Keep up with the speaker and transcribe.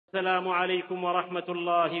السلام عليكم ورحمة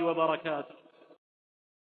الله وبركاته.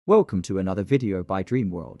 Welcome to another video by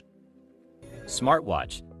Dreamworld.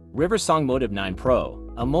 Smartwatch, Riversong Motive 9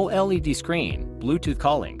 Pro, AMOLED screen, Bluetooth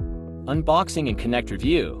calling. Unboxing and connect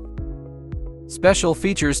review. Special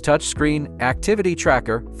features: touchscreen, activity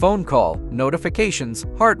tracker, phone call, notifications,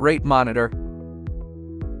 heart rate monitor.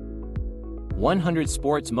 100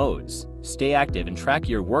 sports modes. Stay active and track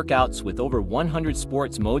your workouts with over 100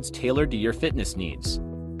 sports modes tailored to your fitness needs.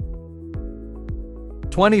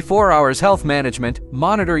 24 hours health management.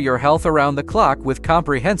 Monitor your health around the clock with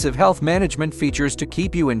comprehensive health management features to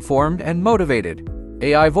keep you informed and motivated.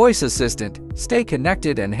 AI voice assistant. Stay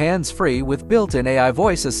connected and hands-free with built-in AI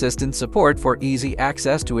voice assistant support for easy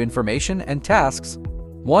access to information and tasks.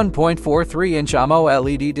 1.43-inch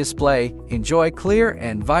AMOLED display. Enjoy clear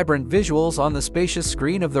and vibrant visuals on the spacious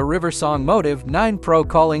screen of the Riversong Motive 9 Pro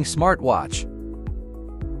calling smartwatch.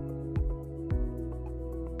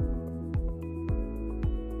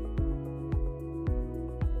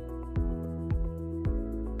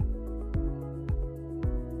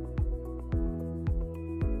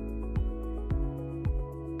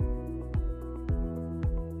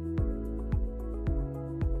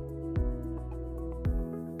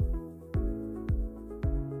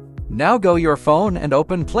 Now go your phone and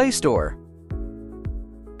open Play Store.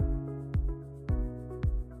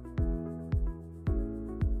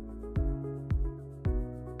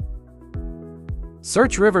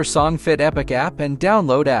 Search Riversong Fit Epoch app and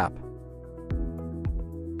download app.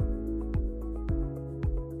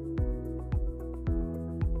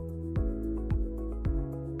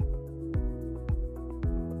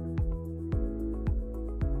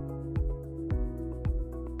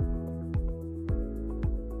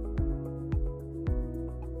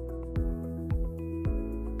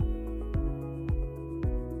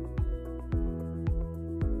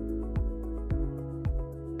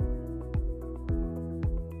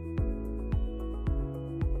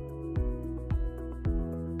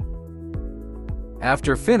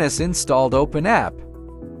 After finish, installed, open app.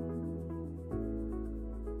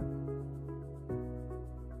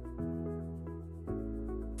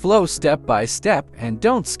 Flow step by step and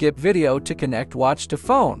don't skip video to connect watch to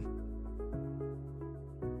phone.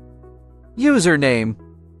 Username.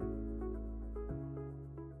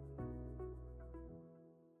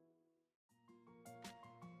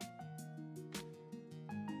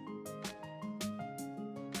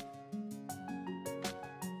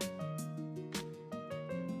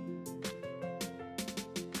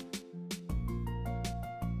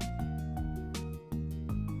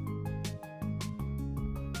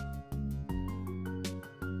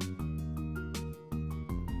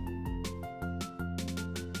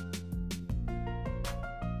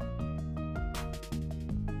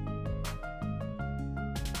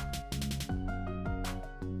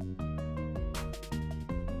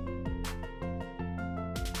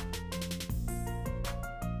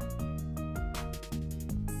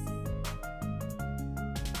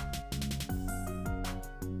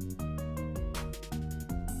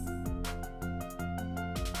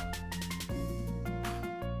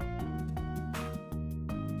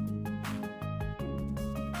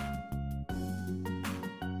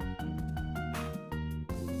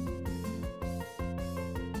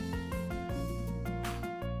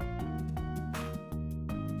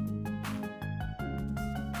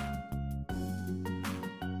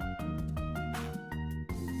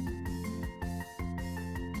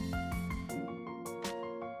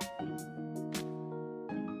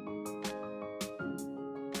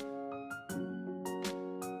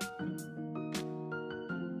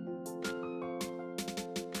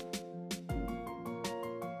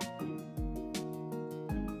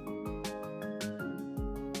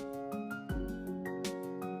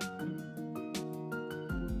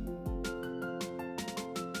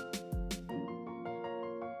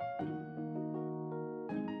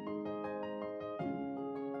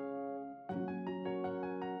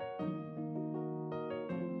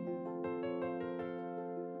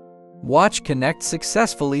 Watch connects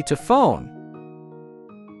successfully to phone.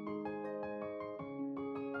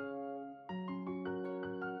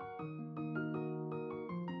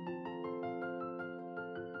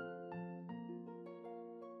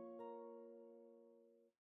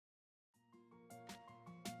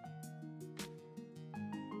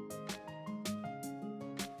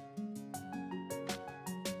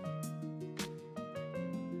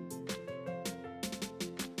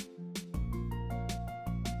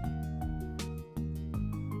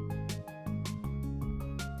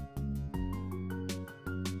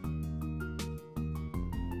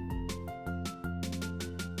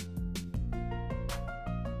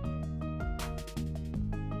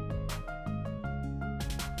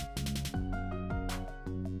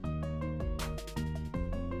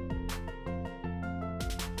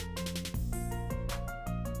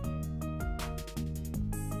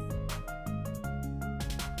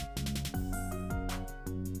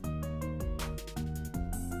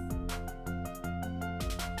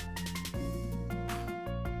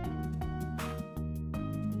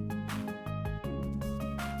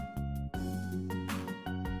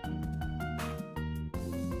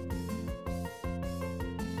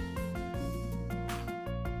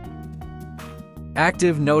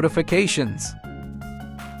 Active notifications.